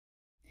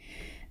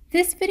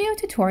This video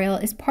tutorial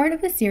is part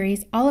of the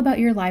series all about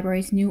your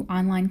library's new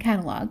online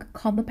catalog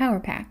called the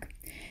PowerPAC.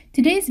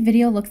 Today's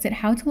video looks at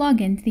how to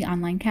log into the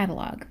online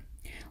catalog.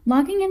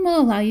 Logging in will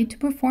allow you to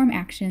perform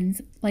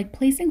actions like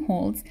placing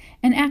holds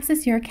and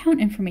access your account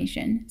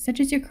information,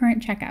 such as your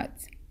current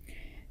checkouts.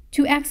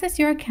 To access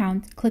your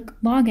account, click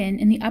Login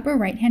in the upper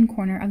right-hand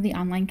corner of the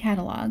online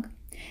catalog.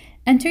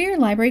 Enter your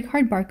library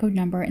card barcode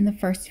number in the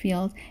first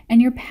field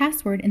and your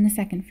password in the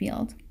second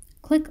field.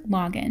 Click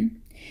Login.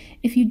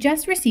 If you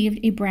just received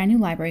a brand new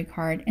library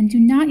card and do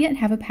not yet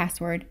have a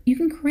password, you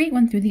can create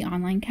one through the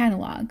online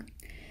catalog.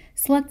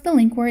 Select the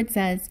link where it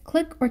says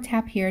click or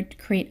tap here to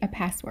create a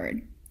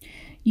password.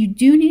 You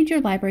do need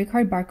your library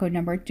card barcode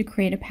number to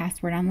create a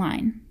password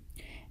online.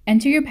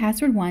 Enter your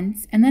password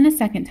once and then a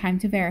second time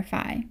to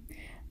verify.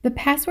 The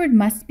password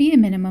must be a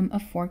minimum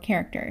of 4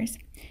 characters.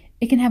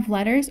 It can have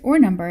letters or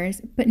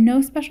numbers, but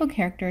no special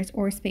characters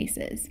or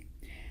spaces.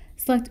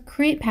 Select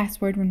Create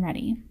Password when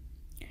ready.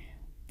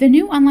 The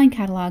new online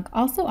catalog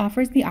also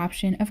offers the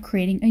option of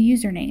creating a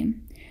username.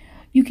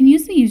 You can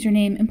use the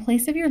username in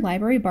place of your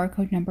library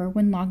barcode number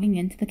when logging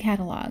into the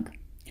catalog.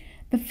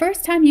 The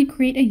first time you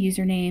create a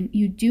username,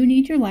 you do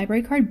need your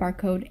library card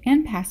barcode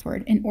and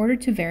password in order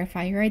to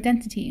verify your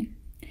identity.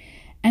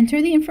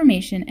 Enter the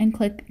information and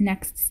click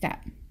Next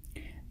Step.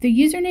 The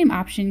username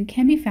option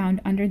can be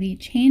found under the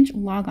Change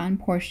Logon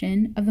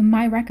portion of the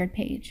My Record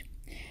page.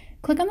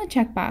 Click on the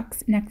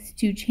checkbox next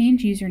to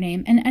Change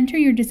Username and enter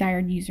your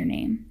desired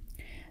username.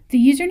 The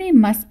username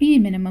must be a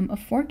minimum of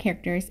 4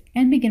 characters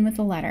and begin with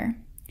a letter.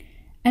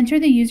 Enter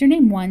the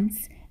username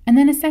once and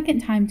then a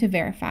second time to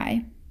verify.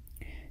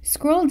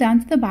 Scroll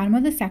down to the bottom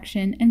of the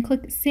section and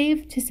click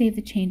Save to save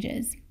the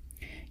changes.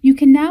 You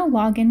can now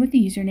log in with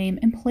the username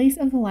in place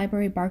of the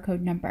library barcode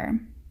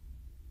number.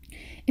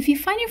 If you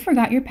find you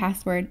forgot your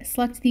password,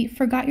 select the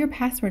Forgot Your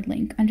Password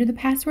link under the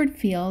password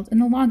field in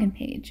the login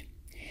page.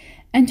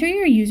 Enter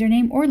your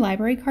username or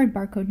library card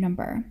barcode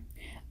number.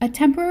 A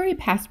temporary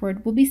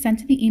password will be sent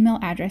to the email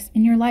address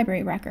in your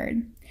library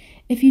record.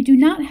 If you do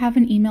not have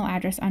an email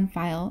address on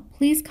file,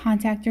 please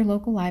contact your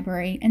local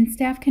library and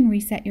staff can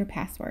reset your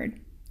password.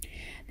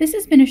 This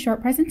has been a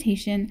short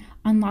presentation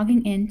on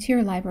logging into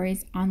your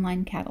library's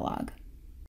online catalog.